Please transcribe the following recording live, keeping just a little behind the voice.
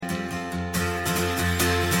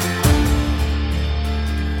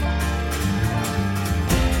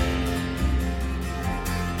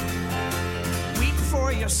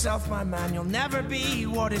yourself, my man, you'll never be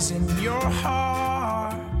what is in your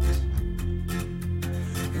heart.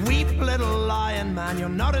 Weep, little lion man, you're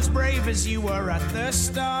not as brave as you were at the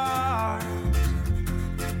start.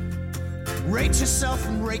 Rate yourself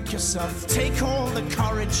and rake yourself, take all the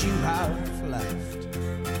courage you have left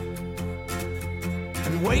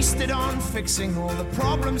and waste it on fixing all the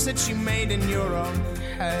problems that you made in your own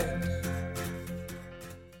head.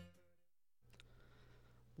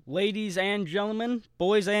 Ladies and gentlemen,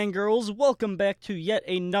 boys and girls, welcome back to yet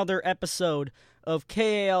another episode of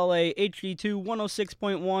KALA HD2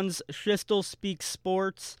 106.1's Schiestel Speaks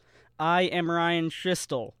Sports. I am Ryan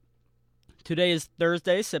Schiestel. Today is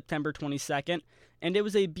Thursday, September 22nd, and it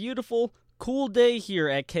was a beautiful, cool day here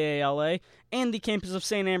at KALA and the campus of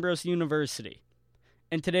Saint Ambrose University.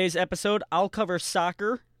 In today's episode, I'll cover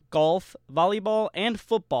soccer, golf, volleyball, and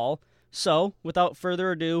football, so without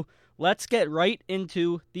further ado, let's get right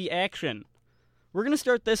into the action. We're going to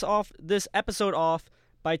start this episode off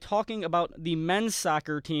by talking about the men's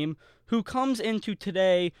soccer team, who comes into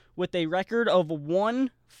today with a record of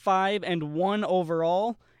 1-5-1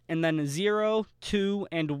 overall, and then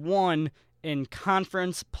 0-2-1 in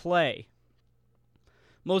conference play.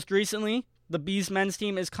 Most recently, the Bees men's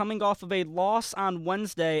team is coming off of a loss on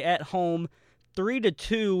Wednesday at home,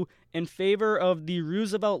 3-2 in favor of the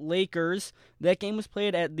Roosevelt Lakers. That game was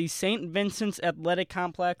played at the St. Vincent's Athletic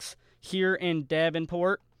Complex here in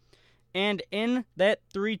Davenport. And in that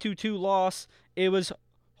 3-2 loss, it was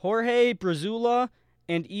Jorge Brazula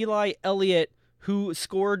and Eli Elliott who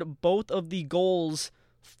scored both of the goals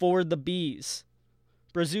for the Bees.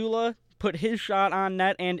 Brazula put his shot on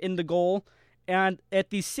net and in the goal, and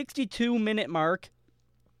at the 62-minute mark,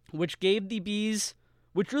 which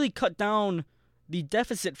really cut down the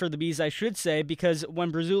deficit for the Bees, I should say, because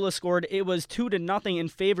when Brazula scored, it was 2-0 in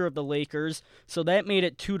favor of the Lakers, so that made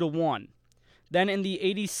it 2-1. Then in the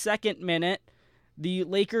 82nd minute, the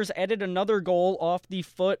Lakers added another goal off the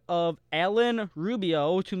foot of Alan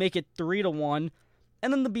Rubio to make it 3-1,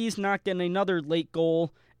 and then the Bees knocked in another late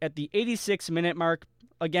goal at the 86th-minute mark.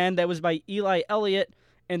 Again, that was by Eli Elliott,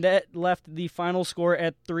 and that left the final score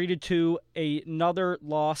at 3-2, another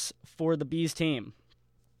loss for the Bees team.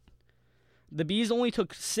 The Bees only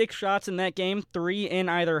took 6 shots in that game, 3 in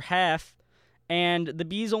either half, and the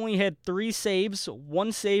Bees only had 3 saves,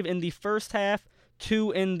 1 save in the first half,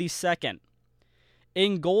 2 in the second.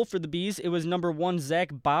 In goal for the Bees, it was number 1, Zach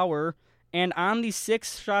Bauer, and on the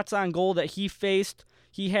 6 shots on goal that he faced,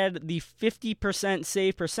 he had the 50%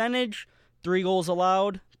 save percentage, 3 goals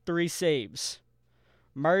allowed, 3 saves.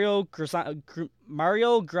 Mario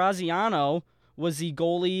Graziano was the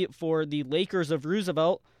goalie for the Lakers of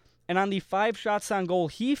Roosevelt, and on the 5 shots on goal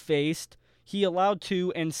he faced, he allowed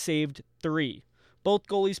 2 and saved 3. Both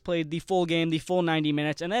goalies played the full game, the full 90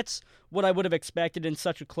 minutes, and that's what I would have expected in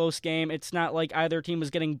such a close game. It's not like either team was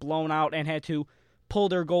getting blown out and had to pull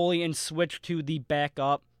their goalie and switch to the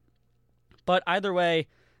backup. But either way,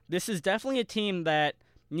 this is definitely a team that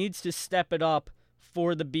needs to step it up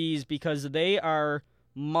for the Bees because they are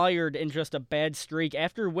mired in just a bad streak.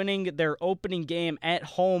 After winning their opening game at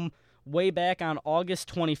home way back on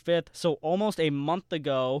August 25th, so almost a month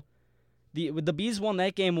ago, the Bees won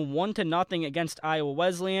that game 1-0 against Iowa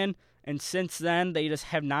Wesleyan, and since then they just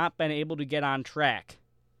have not been able to get on track.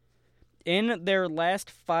 In their last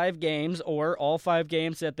 5 games, or all 5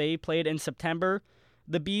 games that they played in September,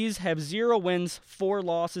 the Bees have 0 wins, 4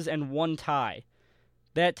 losses, and 1 tie.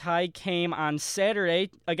 That tie came on Saturday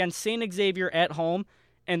against St. Xavier at home,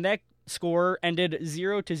 and that score ended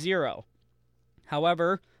 0-0.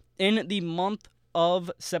 However, in the month of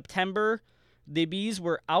September, the Bees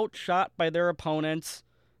were outshot by their opponents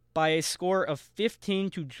by a score of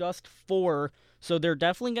 15-4, so they're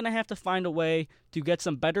definitely going to have to find a way to get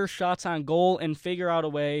some better shots on goal and figure out a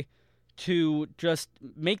way to just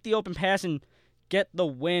make the open pass and get the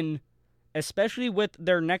win, especially with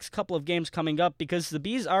their next couple of games coming up, because the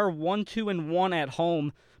Bees are 1-2-1 at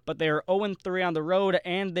home, but they are 0-3 on the road,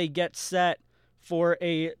 and they get set for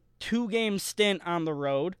a 2-game stint on the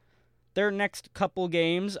road. Their next couple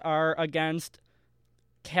games are against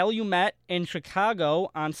Calumet in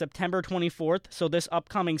Chicago on September 24th, so this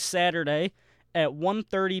upcoming Saturday at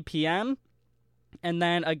 1:30 p.m., and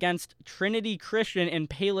then against Trinity Christian in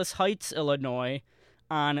Palos Heights, Illinois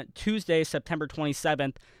on Tuesday, September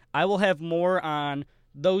 27th. I will have more on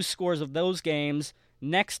those scores of those games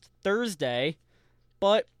next Thursday,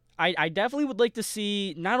 but I definitely would like to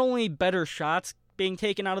see not only better shots being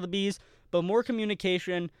taken out of the Bees, but more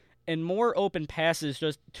communication and more open passes.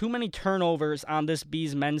 Just too many turnovers on this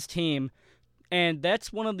Bees men's team, and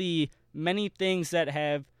that's one of the many things that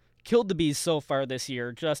have killed the Bees so far this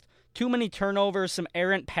year. Just too many turnovers, some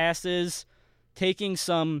errant passes, taking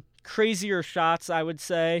some crazier shots, I would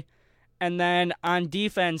say. And then on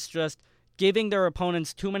defense, just giving their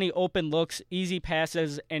opponents too many open looks, easy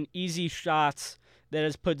passes, and easy shots that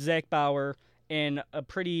has put Zach Bauer in a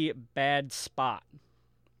pretty bad spot.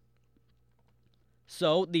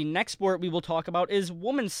 So the next sport we will talk about is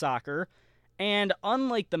women's soccer. And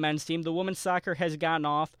unlike the men's team, the women's soccer has gotten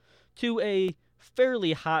off to a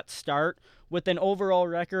fairly hot start with an overall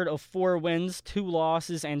record of 4 wins, 2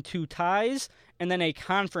 losses, and 2 ties, and then a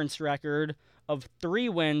conference record of 3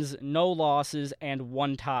 wins, no losses, and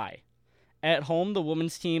 1 tie. At home, the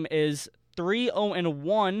women's team is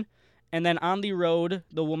 3-0-1, and then on the road,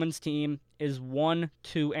 the women's team is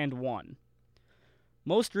 1-2-1.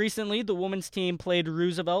 Most recently, the women's team played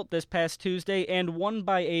Roosevelt this past Tuesday and won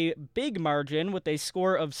by a big margin with a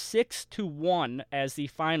score of 6-1 as the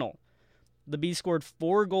final. The Bees scored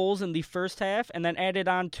 4 goals in the first half and then added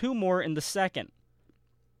on 2 more in the second.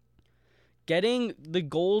 Getting the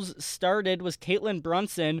goals started was Caitlin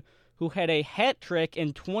Brunson, who had a hat trick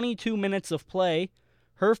in 22 minutes of play.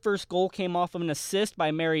 Her first goal came off of an assist by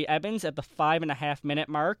Mary Evans at the 5.5-minute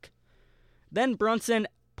mark. Then Brunson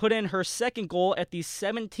put in her second goal at the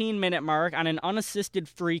 17-minute mark on an unassisted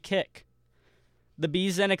free kick. The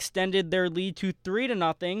Bees then extended their lead to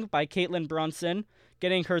 3-0 by Caitlin Brunson,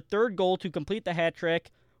 getting her third goal to complete the hat trick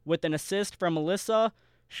with an assist from Melissa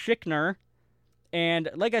Schickner. And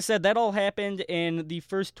like I said, that all happened in the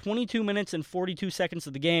first 22 minutes and 42 seconds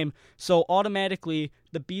of the game, so automatically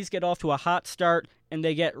the Bees get off to a hot start and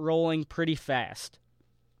they get rolling pretty fast.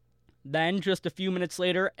 Then, just a few minutes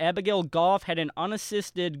later, Abigail Goff had an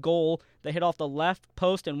unassisted goal that hit off the left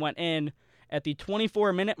post and went in at the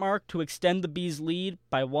 24-minute mark to extend the Bees' lead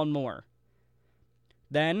by 1 more.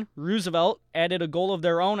 Then, Roosevelt added a goal of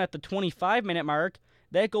their own at the 25-minute mark.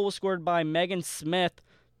 That goal was scored by Megan Smith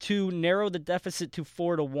to narrow the deficit to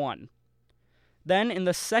 4-1. Then, in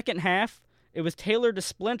the second half, it was Taylor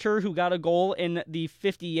DeSplinter who got a goal in the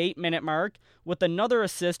 58-minute mark with another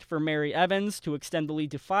assist for Mary Evans to extend the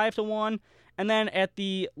lead to 5-1. And then at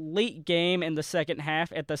the late game in the second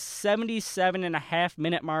half, at the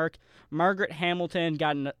 77.5-minute mark, Margaret Hamilton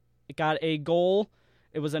got a goal.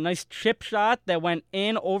 It was a nice chip shot that went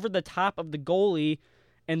in over the top of the goalie,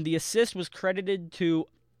 and the assist was credited to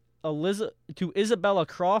Isabella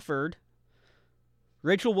Crawford.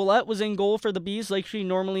 Rachel Willett was in goal for the Bees like she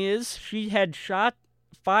normally is. She had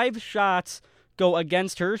 5 shots go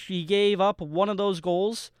against her. She gave up one of those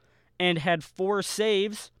goals and had 4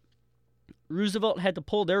 saves. Roosevelt had to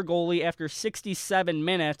pull their goalie after 67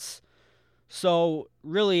 minutes. So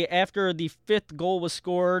really, after the 5th goal was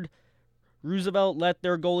scored, Roosevelt let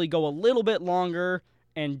their goalie go a little bit longer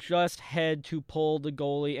and just had to pull the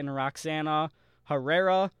goalie in Roxana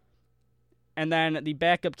Herrera. And then the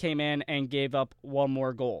backup came in and gave up 1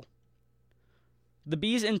 more goal. The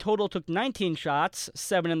Bees in total took 19 shots,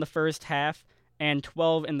 7 in the first half and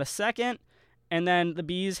 12 in the second. And then the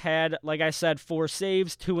Bees had, like I said, 4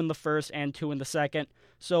 saves, 2 in the first and 2 in the second.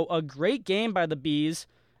 So a great game by the Bees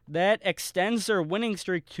that extends their winning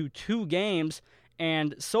streak to 2 games.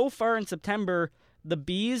 And so far in September, the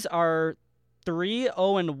Bees are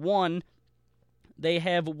 3-0-1. They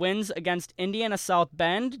have wins against Indiana South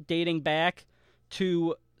Bend dating back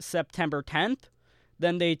to September 10th.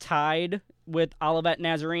 Then they tied with Olivet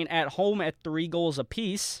Nazarene at home at 3 goals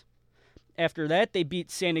apiece. After that, they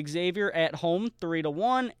beat St. Xavier at home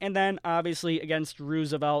 3-1, and then obviously against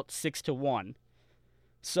Roosevelt 6-1.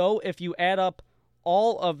 So if you add up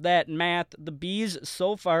all of that math, the Bees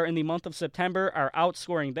so far in the month of September are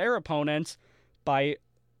outscoring their opponents by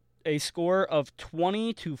a score of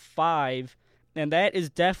 20-5. And that is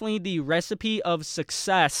definitely the recipe of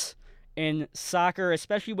success in soccer,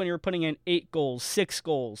 especially when you're putting in 8 goals, 6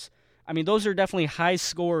 goals. I mean, those are definitely high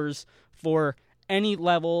scores for any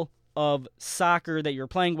level of soccer that you're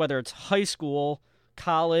playing, whether it's high school,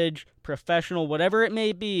 college, professional, whatever it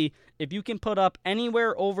may be. If you can put up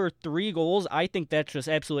anywhere over 3 goals, I think that's just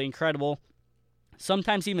absolutely incredible.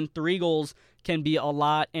 Sometimes even 3 goals can be a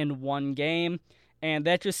lot in one game, and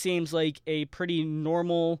that just seems like a pretty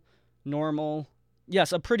normal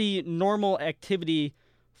activity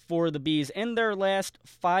for the Bees. In their last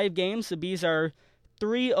 5 games, the Bees are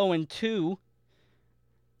 3-0-2.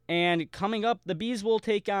 And coming up, the Bees will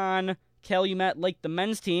take on Calumet like the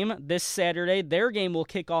men's team this Saturday. Their game will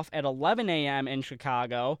kick off at 11 a.m. in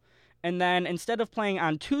Chicago. And then instead of playing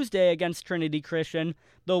on Tuesday against Trinity Christian,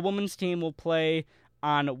 the women's team will play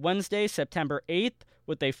on Wednesday, September 8th,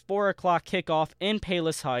 with a 4 o'clock kickoff in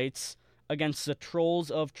Palos Heights against the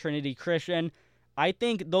Trolls of Trinity Christian. I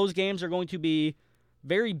think those games are going to be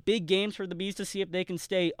very big games for the Bees to see if they can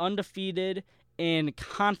stay undefeated in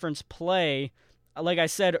conference play. Like I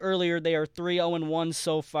said earlier, they are 3-0-1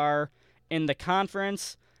 so far in the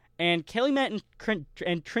conference. And Calumet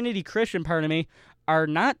and Trinity Christian, are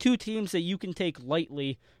not two teams that you can take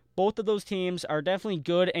lightly. Both of those teams are definitely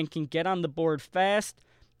good and can get on the board fast,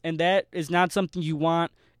 and that is not something you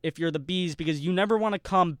want if you're the Bees, because you never want to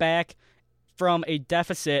come back from a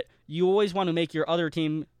deficit. You always want to make your other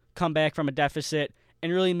team come back from a deficit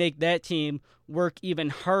and really make that team work even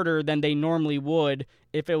harder than they normally would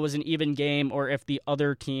if it was an even game or if the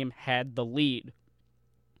other team had the lead.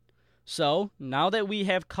 So, now that we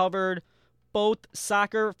have covered both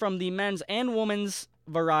soccer from the men's and women's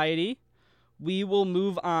variety, we will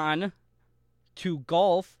move on to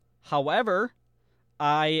golf. However,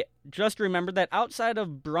 I just remembered that outside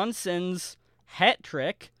of Brunson's hat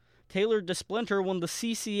trick, Taylor DeSplinter won the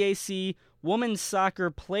CCAC Women's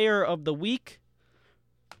Soccer Player of the Week.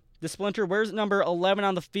 DeSplinter wears number 11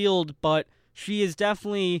 on the field, but she is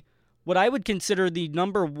definitely what I would consider the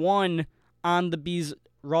number one on the Bees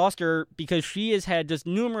roster, because she has had just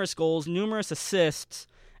numerous goals, numerous assists,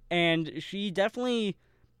 and she definitely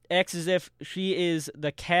acts as if she is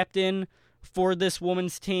the captain for this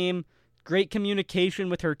women's team. Great communication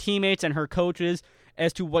with her teammates and her coaches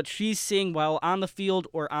as to what she's seeing while on the field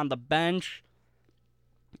or on the bench.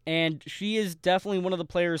 And she is definitely one of the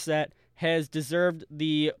players that has deserved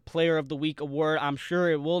the Player of the Week award. I'm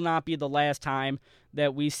sure it will not be the last time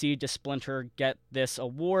that we see DeSplinter get this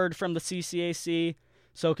award from the CCAC.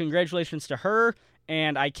 So congratulations to her,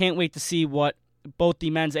 and I can't wait to see what both the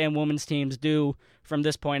men's and women's teams do from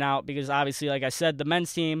this point out, because obviously, like I said, the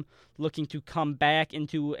men's team looking to come back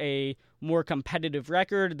into a more competitive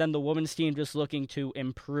record than the women's team just looking to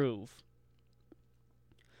improve.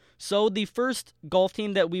 So the first golf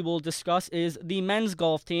team that we will discuss is the men's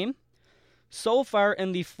golf team. So far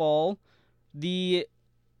in the fall, the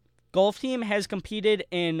golf team has competed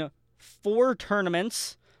in 4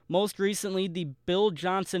 tournaments. Most recently, the Bill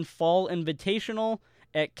Johnson Fall Invitational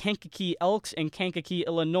at Kankakee Elks in Kankakee,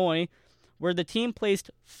 Illinois, where the team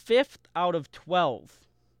placed 5th out of 12.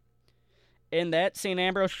 In that, Saint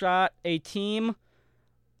Ambrose shot a team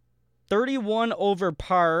 31 over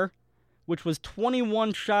par, which was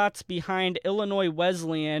 21 shots behind Illinois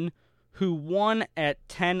Wesleyan, who won at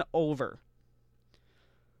 10 over.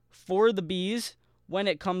 For the Bees, when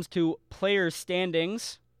it comes to player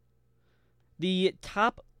standings, the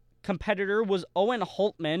top competitor was Owen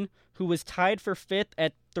Holtman, who was tied for 5th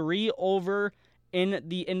at 3 over in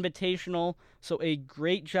the Invitational, so a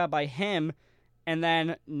great job by him. And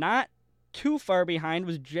then not too far behind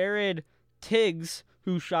was Jared Tiggs,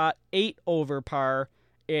 who shot 8 over par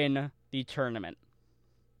in the tournament.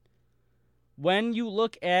 When you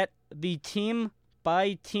look at the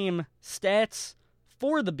team-by-team stats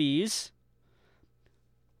for the Bees,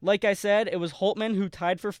 like I said, it was Holtman who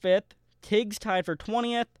tied for 5th, Tiggs tied for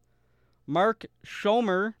 20th, Mark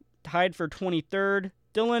Schomer tied for 23rd,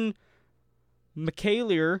 Dylan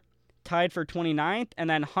McAleer tied for 29th, and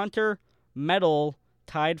then Hunter Medal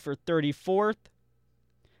tied for 34th.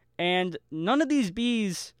 And none of these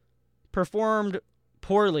Bees performed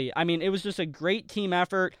poorly. I mean, it was just a great team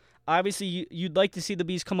effort. Obviously, you'd like to see the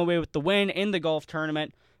Bees come away with the win in the golf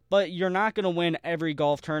tournament, but you're not going to win every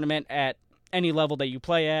golf tournament at any level that you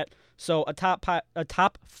play at. So a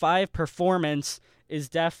top 5 performance is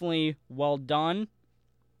definitely well done.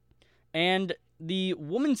 And the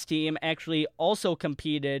women's team actually also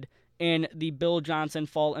competed in the Bill Johnson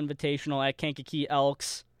Fall Invitational at Kankakee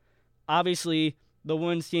Elks. Obviously, the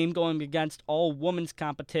women's team going against all women's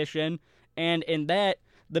competition, and in that,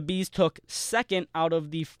 the Bees took 2nd out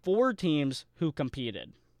of the 4 teams who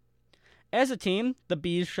competed. As a team, the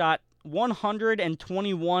Bees shot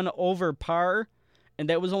 121 over par, and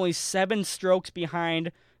that was only 7 strokes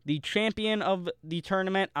behind the champion of the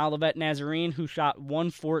tournament, Olivet Nazarene, who shot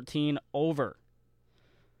 114 over.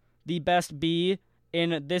 The best Bee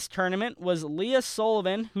in this tournament was Leah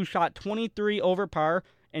Sullivan, who shot 23 over par,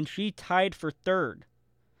 and she tied for 3rd.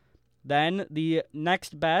 Then the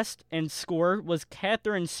next best in score was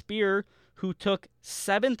Catherine Spear, who took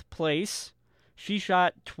 7th place. She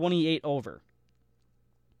shot 28 over.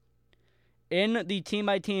 In the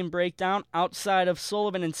team-by-team breakdown, outside of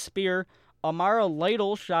Sullivan and Spear, Amara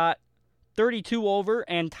Lytle shot 32 over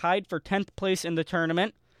and tied for 10th place in the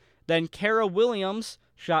tournament. Then Kara Williams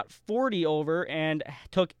shot 40 over and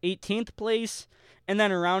took 18th place. And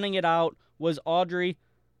then rounding it out was Audrey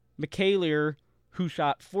McAleer, who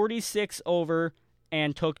shot 46 over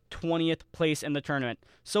and took 20th place in the tournament.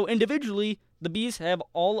 So individually, the Bees have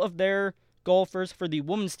all of their golfers for the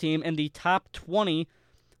women's team in the top 20,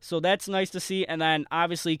 So that's nice to see. And then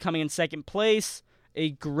obviously coming in second place, a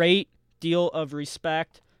great deal of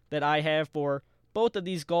respect that I have for both of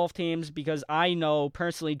these golf teams, because I know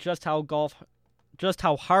personally just how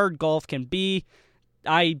hard golf can be.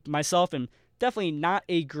 I myself am definitely not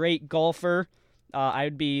a great golfer. I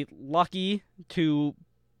would be lucky to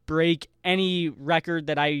break any record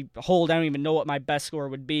that I hold. I don't even know what my best score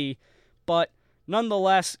would be. But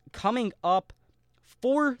nonetheless, coming up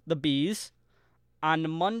for the Bees on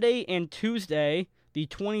Monday and Tuesday, the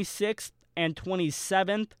 26th and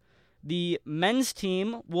 27th, the men's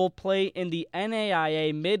team will play in the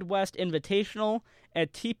NAIA Midwest Invitational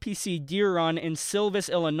at TPC Deer Run in Silvis,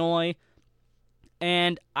 Illinois.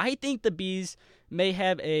 And I think the Bees may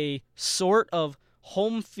have a sort of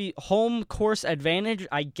home course advantage,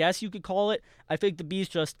 I guess you could call it. I think the Bees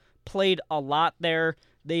just played a lot there.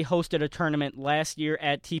 They hosted a tournament last year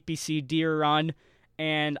at TPC Deer Run,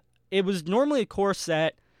 and it was normally a course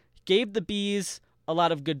that gave the Bees a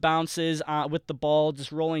lot of good bounces with the ball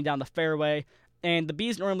just rolling down the fairway, and the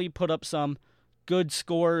Bees normally put up some good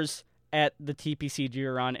scores at the TPC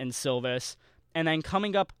Deer Run in Silvis. And then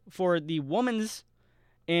coming up for the women's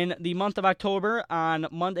in the month of October, on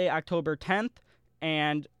Monday, October 10th,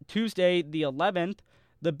 and Tuesday, the 11th,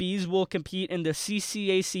 the Bees will compete in the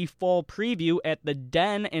CCAC Fall Preview at the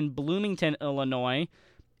Den in Bloomington, Illinois.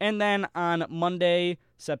 And then on Monday,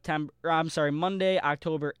 October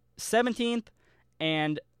 17th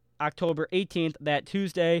and October 18th, that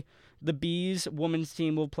Tuesday, the Bees women's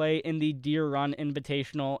team will play in the Deer Run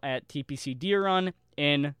Invitational at TPC Deer Run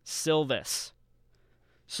in Silvis.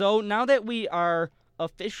 So now that we are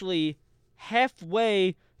officially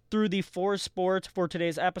halfway through the four sports for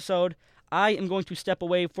today's episode, I am going to step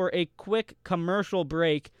away for a quick commercial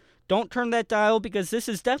break. Don't turn that dial, because this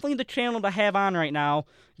is definitely the channel to have on right now.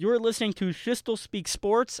 You're listening to Schiestel Speaks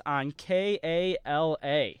Sports on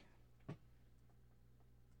KALA.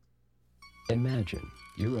 Imagine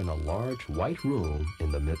you're in a large white room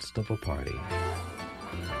in the midst of a party.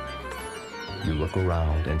 You look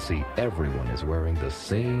around and see everyone is wearing the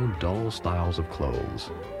same dull styles of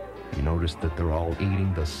clothes. You notice that they're all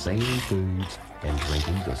eating the same foods and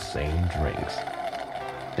drinking the same drinks.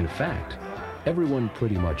 In fact, everyone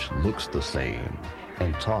pretty much looks the same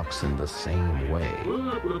and talks in the same way.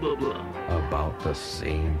 Blah, blah, blah, blah. About the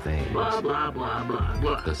same things. Blah, blah, blah, blah,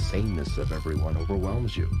 blah. The sameness of everyone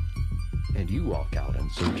overwhelms you, and you walk out in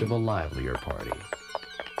search of a livelier party.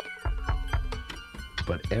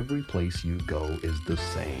 But every place you go is the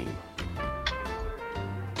same.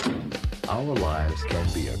 Our lives can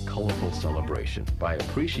be a colorful celebration by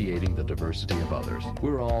appreciating the diversity of others.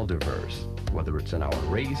 We're all diverse, whether it's in our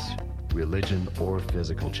race, religion, or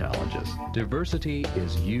physical challenges. Diversity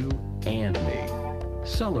is you and me.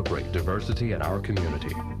 Celebrate diversity in our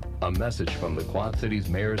community. A message from the Quad Cities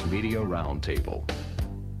Mayor's Media Roundtable.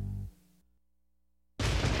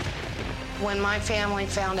 When my family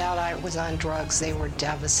found out I was on drugs, they were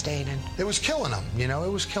devastated. It was killing them,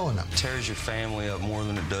 it was killing them. It tears your family up more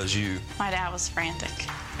than it does you. My dad was frantic,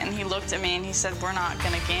 and he looked at me and he said, "We're not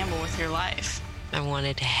going to gamble with your life." I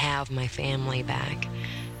wanted to have my family back,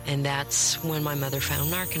 and that's when my mother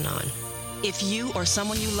found Narconon. If you or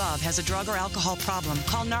someone you love has a drug or alcohol problem,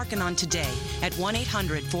 call Narconon today at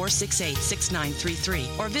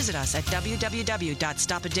 1-800-468-6933 or visit us at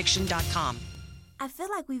www.stopaddiction.com. I feel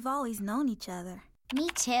like we've always known each other. Me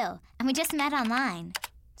too, and we just met online.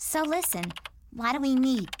 So listen, why do we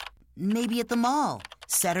meet? Maybe at the mall,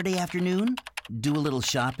 Saturday afternoon. Do a little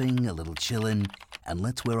shopping, a little chillin', and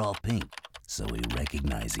let's wear all pink so we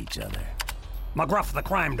recognize each other. McGruff the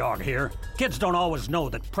crime dog here. Kids don't always know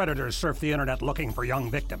that predators surf the internet looking for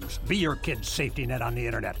young victims. Be your kid's safety net on the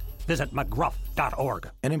internet. Visit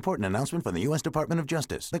McGruff.org. An important announcement from the U.S. Department of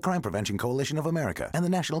Justice, the Crime Prevention Coalition of America, and the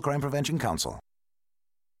National Crime Prevention Council.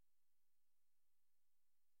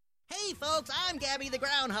 Hey folks, I'm Gabby the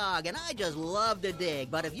Groundhog, and I just love to dig.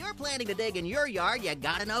 But if you're planning to dig in your yard, you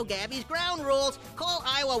gotta know Gabby's ground rules. Call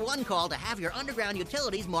Iowa One Call to have your underground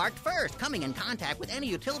utilities marked first. Coming in contact with any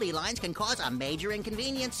utility lines can cause a major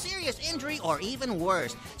inconvenience, serious injury, or even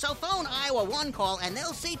worse. So phone Iowa One Call and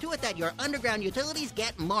they'll see to it that your underground utilities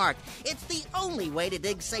get marked. It's the only way to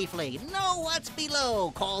dig safely. Know what's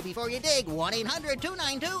below. Call before you dig.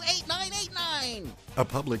 1-800-292-8989. A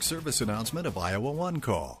public service announcement of Iowa One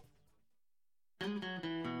Call.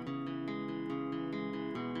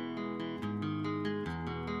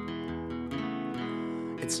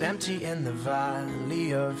 It's empty in the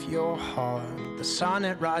valley of your heart. The sun,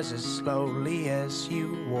 it rises slowly as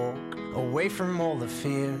you walk away from all the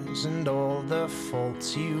fears and all the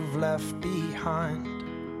faults you've left behind.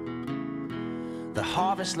 The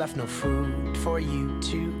harvest left no food for you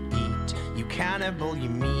to eat. You cannibal, you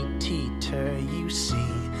meat eater, you see.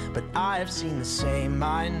 But I have seen the same,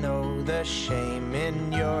 I know the shame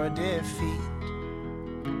in your defeat.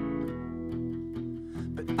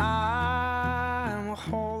 But I will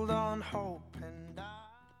hold on hope.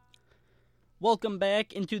 Welcome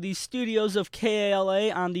back into the studios of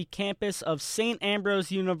KALA on the campus of Saint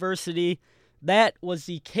Ambrose University. That was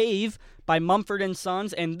The Cave by Mumford &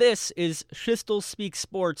 Sons, and this is Schiestel Speaks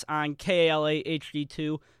Sports on KALA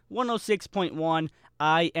HD2 106.1.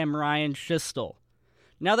 I am Ryan Schiestel.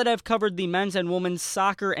 Now that I've covered the men's and women's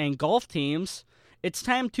soccer and golf teams, it's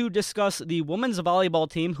time to discuss the women's volleyball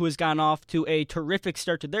team, who has gone off to a terrific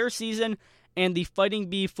start to their season, and the Fighting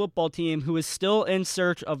Bee football team, who is still in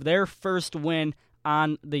search of their first win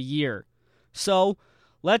on the year. So,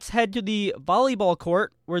 let's head to the volleyball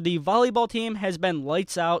court, where the volleyball team has been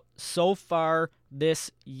lights out so far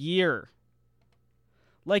this year.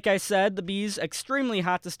 Like I said, the Bees extremely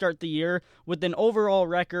hot to start the year, with an overall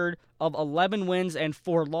record of 11 wins and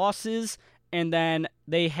 4 losses, and then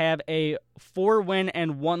they have a 4-win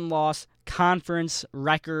and 1-loss conference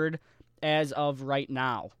record as of right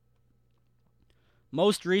now.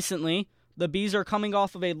 Most recently, the Bees are coming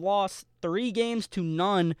off of a loss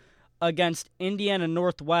 3-0 against Indiana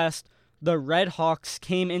Northwest. The Red Hawks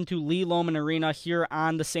came into Lee Lohman Arena here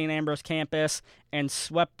on the St. Ambrose campus and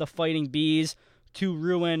swept the Fighting Bees to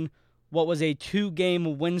ruin what was a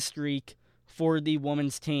 2-game win streak for the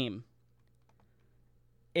women's team.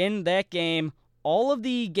 In that game, all of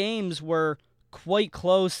the games were quite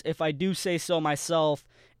close, if I do say so myself.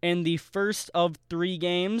 In the first of 3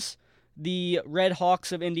 games, the Red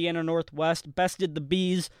Hawks of Indiana Northwest bested the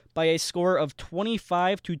Bees by a score of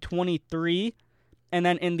 25-23. And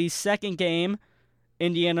then in the second game,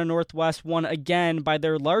 Indiana Northwest won again by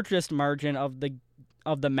their largest margin of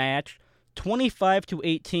the match,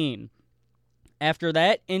 25-18. After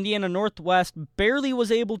that, Indiana Northwest barely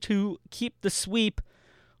was able to keep the sweep,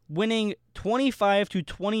 winning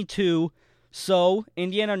 25-22. So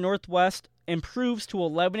Indiana Northwest improves to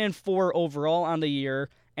 11-4 overall on the year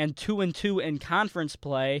and 2-2 in conference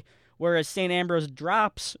play, whereas St. Ambrose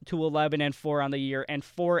drops to 11-4 on the year and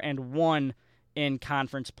 4-1 in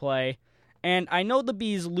conference play. And I know the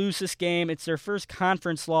Bees lose this game. It's their first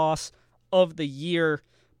conference loss of the year,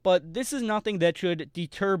 but this is nothing that should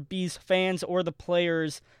deter Bees fans or the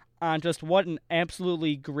players on just what an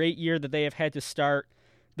absolutely great year that they have had to start.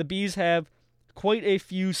 The Bees have quite a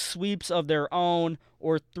few sweeps of their own,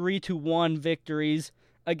 or 3-1 victories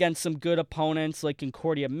against some good opponents like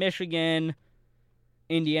Concordia, Michigan,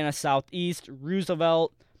 Indiana Southeast,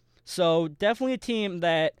 Roosevelt. So definitely a team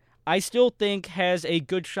that I still think has a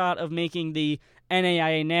good shot of making the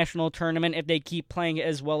NAIA National Tournament if they keep playing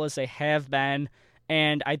as well as they have been.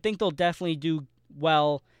 And I think they'll definitely do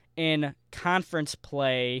well in conference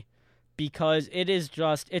play, because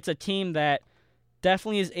it's a team that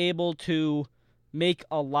definitely is able to make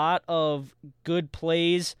a lot of good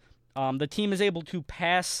plays. The team is able to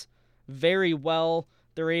pass very well.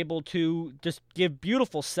 They're able to just give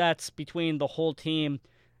beautiful sets between the whole team.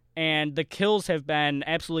 And the kills have been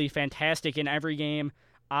absolutely fantastic in every game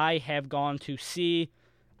I have gone to see.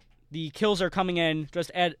 The kills are coming in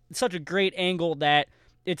just at such a great angle that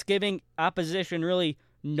it's giving opposition really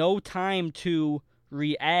no time to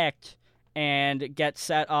react and get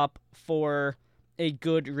set up for a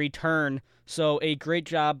good return. So a great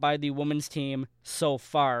job by the women's team so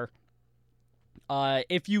far.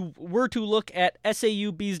 If you were to look at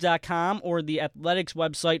SAUbees.com or the athletics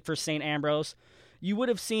website for St. Ambrose, you would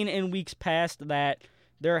have seen in weeks past that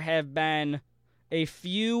there have been a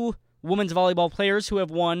few women's volleyball players who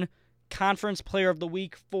have won Conference Player of the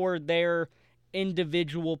Week for their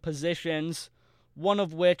individual positions, one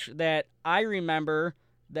of which that I remember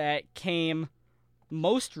that came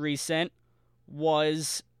most recent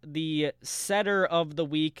was the Setter of the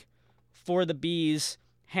Week for the Bees,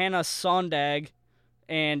 Hannah Sondag,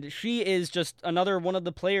 and she is just another one of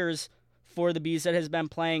the players for the Bees that has been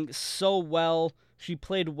playing so well. She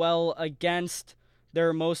played well against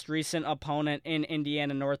their most recent opponent in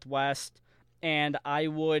Indiana Northwest, and I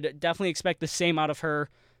would definitely expect the same out of her,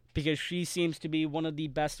 because she seems to be one of the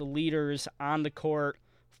best leaders on the court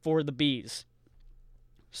for the Bees.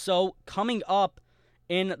 So, coming up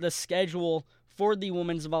in the schedule for the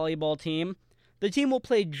women's volleyball team, the team will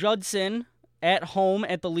play Judson at home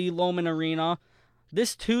at the Lee Lohman Arena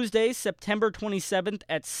this Tuesday, September 27th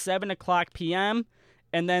at 7 o'clock p.m.,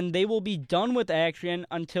 and then they will be done with action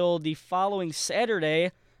until the following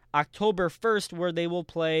Saturday, October 1st, where they will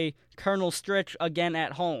play Colonel Stritch again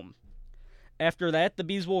at home. After that, the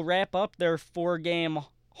Bees will wrap up their 4-game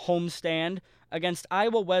homestand against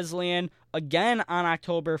Iowa Wesleyan again on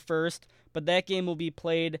October 1st, but that game will be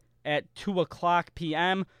played at 2 o'clock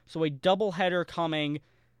p.m., so a doubleheader coming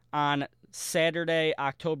on Saturday,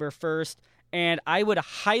 October 1st, and I would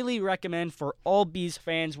highly recommend for all Bees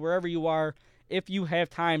fans, wherever you are, if you have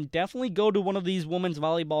time, definitely go to one of these women's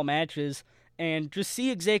volleyball matches and just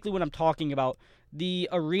see exactly what I'm talking about. The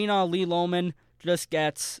arena, Lee Lohman, just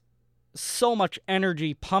gets so much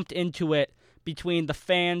energy pumped into it between the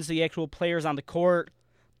fans, the actual players on the court,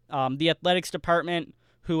 the athletics department,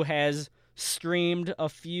 who has streamed a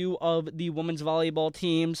few of the women's volleyball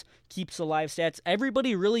teams, keeps the live stats.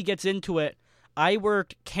 Everybody really gets into it. I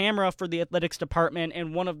worked camera for the athletics department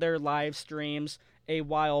in one of their live streams a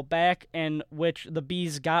while back, in which the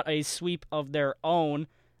Bees got a sweep of their own.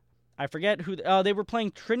 I forget who they were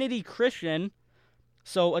playing. Trinity Christian,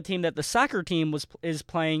 so a team that the soccer team is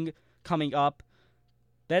playing coming up.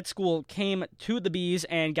 That school came to the Bees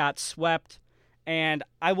and got swept, and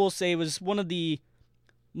I will say it was one of the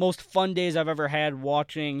most fun days I've ever had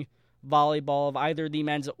watching volleyball of either the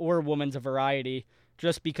men's or women's variety,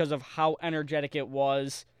 just because of how energetic it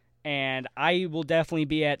was. And I will definitely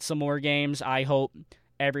be at some more games. I hope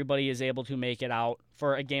everybody is able to make it out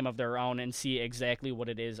for a game of their own and see exactly what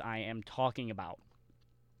it is I am talking about.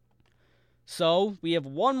 So, we have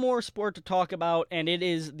one more sport to talk about, and it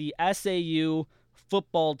is the SAU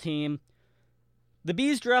football team. The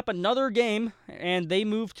Bees drop another game, and they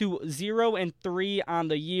move to 0-3 on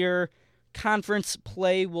the year. Conference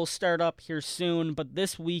play will start up here soon, but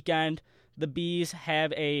this weekend, the Bees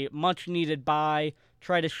have a much-needed bye,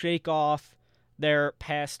 try to shake off their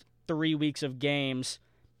past 3 weeks of games.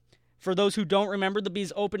 For those who don't remember, the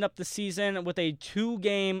Bees opened up the season with a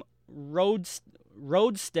 2-game road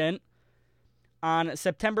stint. On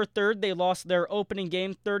September 3rd, they lost their opening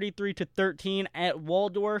game 33-13 at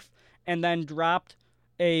Waldorf, and then dropped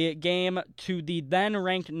a game to the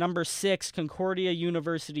then-ranked number 6 Concordia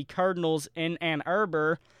University Cardinals in Ann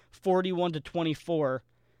Arbor, 41-24.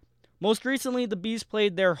 Most recently, the Bees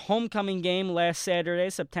played their homecoming game last Saturday,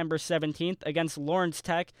 September 17th, against Lawrence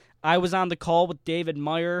Tech. I was on the call with David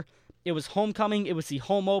Meyer. It was homecoming. It was the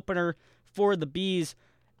home opener for the Bees,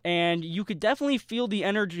 and you could definitely feel the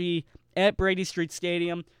energy at Brady Street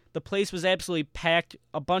Stadium. The place was absolutely packed,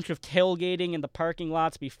 a bunch of tailgating in the parking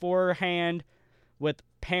lots beforehand, with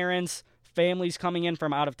parents, families coming in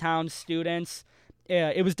from out of town, students.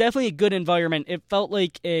 It was definitely a good environment. It felt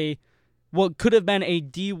like what could have been a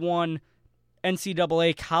D1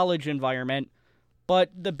 NCAA college environment, but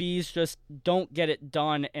the Bees just don't get it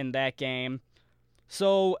done in that game.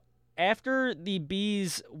 So after the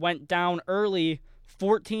Bees went down early,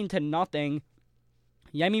 14-0,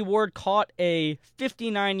 Yemi Ward caught a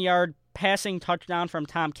 59-yard passing touchdown from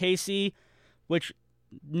Tom Casey, which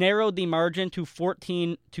narrowed the margin to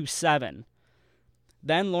 14-7.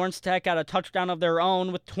 Then Lawrence Tech got a touchdown of their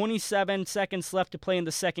own with 27 seconds left to play in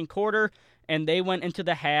the second quarter, and they went into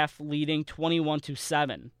the half leading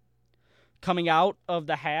 21-7. Coming out of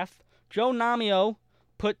the half, Joe Namio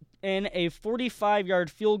put in a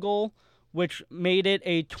 45-yard field goal, which made it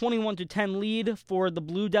a 21-10 lead for the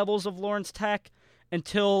Blue Devils of Lawrence Tech,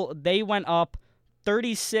 until they went up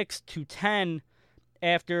 36-10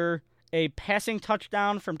 after a passing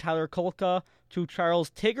touchdown from Tyler Kolka to Charles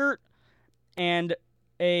Tiggert and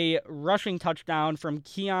a rushing touchdown from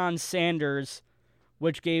Keon Sanders,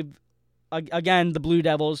 which gave, again, the Blue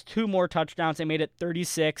Devils 2 more touchdowns. They made it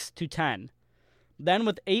 36-10. Then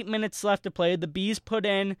with 8 minutes left to play, the Bees put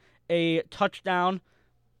in a touchdown.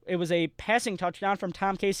 It was a passing touchdown from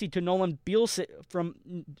Tom Casey to Nolan Bielski,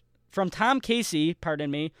 from Tom Casey,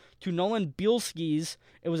 to Nolan Bielski's.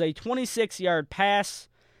 It was a 26-yard pass,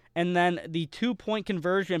 and then the 2-point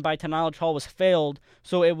conversion by Knowledge Hall was failed,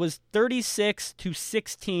 so it was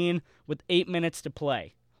 36-16 with 8 minutes to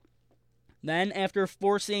play. Then, after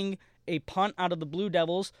forcing a punt out of the Blue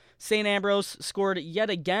Devils, Saint Ambrose scored yet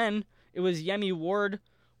again. It was Yemi Ward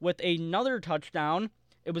with another touchdown.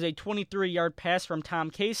 It was a 23-yard pass from Tom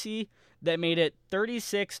Casey that made it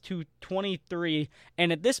 36-23,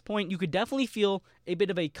 and at this point, you could definitely feel a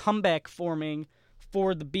bit of a comeback forming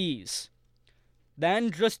for the Bees.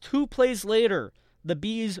 Then, just 2 plays later, the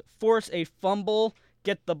Bees force a fumble,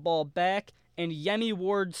 get the ball back, and Yemi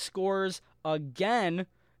Ward scores again.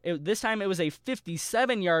 This time, it was a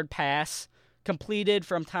 57-yard pass completed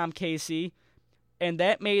from Tom Casey, and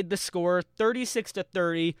that made the score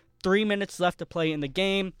 36-30, 3 minutes left to play in the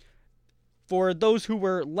game. For those who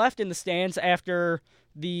were left in the stands after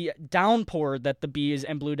the downpour that the Bees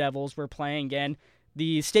and Blue Devils were playing in,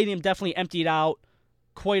 the stadium definitely emptied out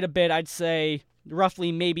quite a bit. I'd say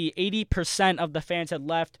roughly maybe 80% of the fans had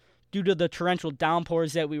left due to the torrential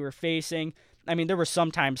downpours that we were facing. I mean, there were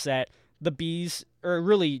some times that the Bees, or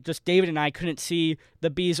really just David and I, couldn't see the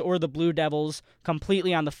Bees or the Blue Devils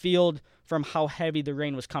completely on the field from how heavy the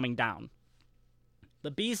rain was coming down.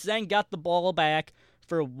 The Bees then got the ball back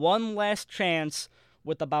for one last chance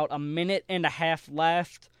with about a minute and a half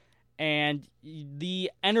left, and the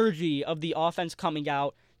energy of the offense coming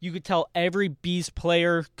out, you could tell every Bees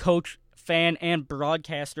player, coach, fan, and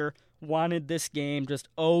broadcaster wanted this game just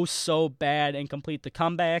so bad and complete the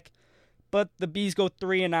comeback. But the Bees go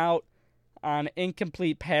 3 and out on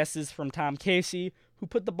incomplete passes from Tom Casey, who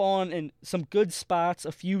put the ball in some good spots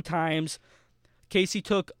a few times. Casey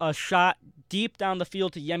took a shot deep down the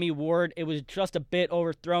field to Yemi Ward. It was just a bit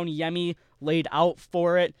overthrown. Yemi laid out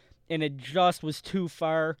for it, and it just was too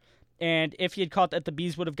far. And if he had caught that, the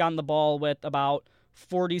Bees would have gotten the ball with about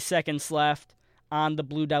 40 seconds left on the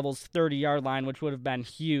Blue Devils' 30-yard line, which would have been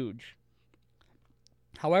huge.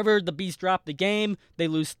 However, the Bees dropped the game. They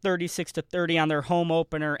lose 36-30 on their home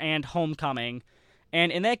opener and homecoming.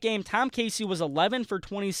 And in that game, Tom Casey was 11 for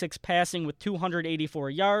 26 passing with 284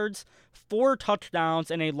 yards, 4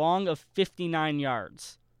 touchdowns, and a long of 59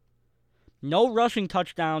 yards. No rushing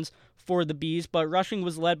touchdowns for the Bees, but rushing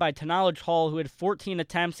was led by Knowledge Hall, who had 14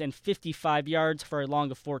 attempts and 55 yards for a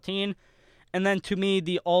long of 14. And then, to me,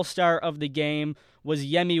 the all-star of the game was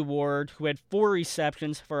Yemi Ward, who had 4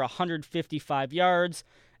 receptions for 155 yards,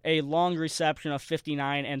 a long reception of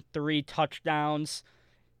 59, and 3 touchdowns.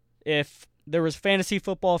 If there was fantasy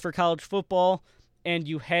football for college football and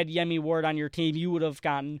you had Yemi Ward on your team, you would have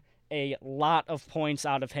gotten a lot of points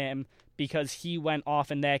out of him because he went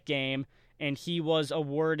off in that game, and he was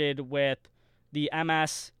awarded with the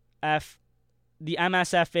MSFA's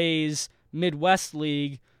Midwest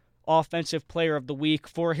League Offensive Player of the Week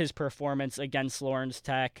for his performance against Lawrence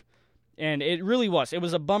Tech. And it really was. It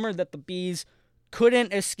was a bummer that the Bees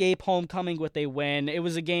couldn't escape homecoming with a win. It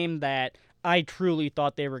was a game that I truly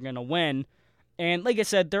thought they were going to win. And like I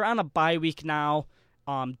said, they're on a bye week now.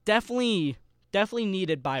 Definitely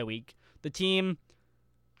needed bye week. The team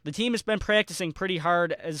has been practicing pretty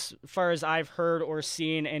hard as far as I've heard or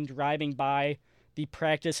seen and driving by the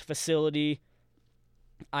practice facility.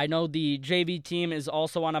 I know the JV team is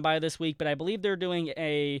also on a bye this week, but I believe they're doing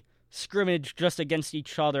a scrimmage just against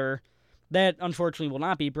each other. That, unfortunately, will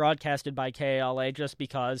not be broadcasted by KALA just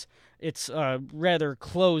because it's a rather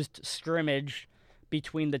closed scrimmage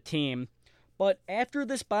between the team. But after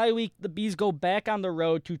this bye week, the Bees go back on the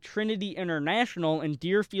road to Trinity International in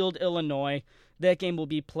Deerfield, Illinois. That game will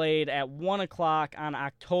be played at 1 o'clock on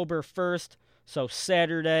October 1st, so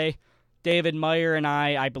Saturday. David Meyer and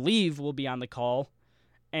I believe, will be on the call.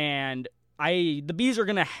 And the Bees are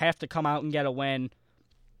going to have to come out and get a win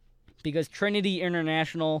because Trinity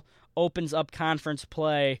International opens up conference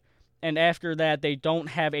play, and after that, they don't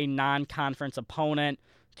have a non-conference opponent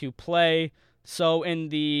to play. So in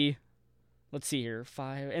the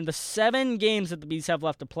 7 games that the Bees have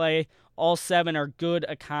left to play, all 7 are good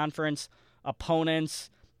conference opponents,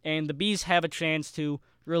 and the Bees have a chance to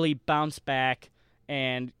really bounce back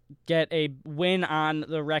and get a win on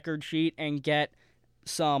the record sheet and get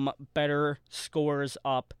some better scores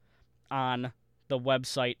up on the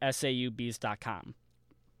website saubees.com.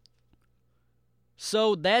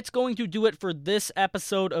 So that's going to do it for this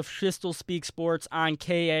episode of Schiestel Speaks Sports on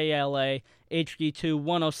KALA HD2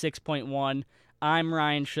 106.1. I'm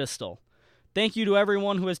Ryan Schiestel. Thank you to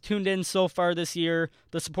everyone who has tuned in so far this year.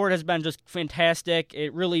 The support has been just fantastic.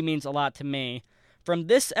 It really means a lot to me. From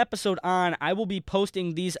this episode on, I will be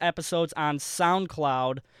posting these episodes on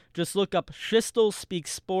SoundCloud. Just look up Schiestel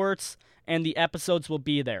Speaks Sports, and the episodes will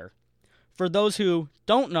be there. For those who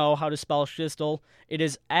don't know how to spell Schiestel, it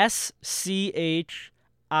is SCHIESTEL.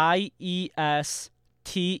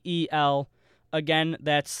 Again,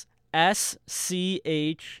 that's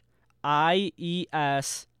SCHIESTEL.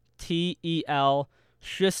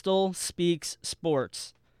 Schiestel Speaks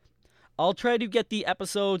Sports. I'll try to get the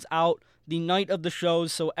episodes out the night of the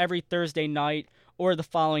shows, so every Thursday night, or the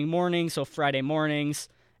following morning, so Friday mornings.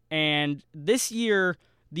 And this year,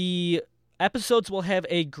 the episodes will have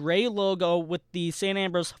a gray logo with the Saint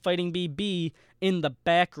Ambrose Fighting BB in the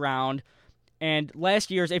background. And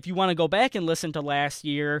last year's, if you want to go back and listen to last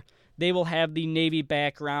year, they will have the navy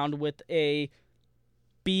background with a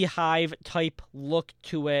beehive type look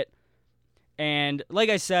to it. And like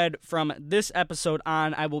I said, from this episode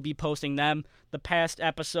on, I will be posting them. The past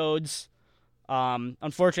episodes,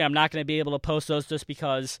 unfortunately, I'm not going to be able to post those just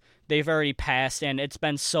because they've already passed, and it's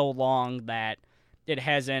been so long that it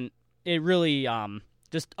really,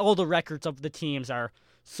 just all the records of the teams are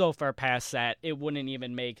so far past that it wouldn't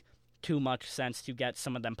even make too much sense to get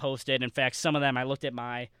some of them posted. In fact, some of them, I looked at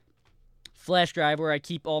my flash drive where I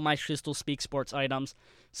keep all my Schiestel Speaks Sports items.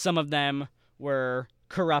 Some of them were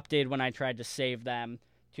corrupted when I tried to save them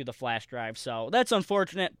to the flash drive. So that's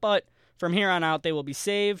unfortunate, but from here on out, they will be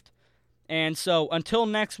saved. And so until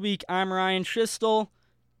next week, I'm Ryan Schiestel.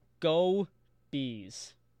 Go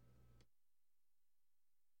Bees.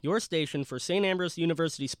 Your station for Saint Ambrose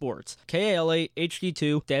University Sports, KALA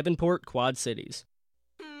HD2, Davenport, Quad Cities.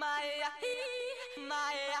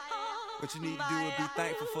 What you need to do is be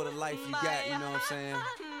thankful for the life you got, you know what I'm saying?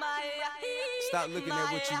 Stop looking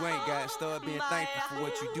at what you ain't got, start being thankful for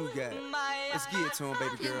what you do got. Let's get it to him,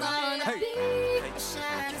 baby girl. Hey!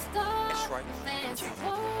 That's right.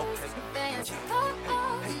 Okay.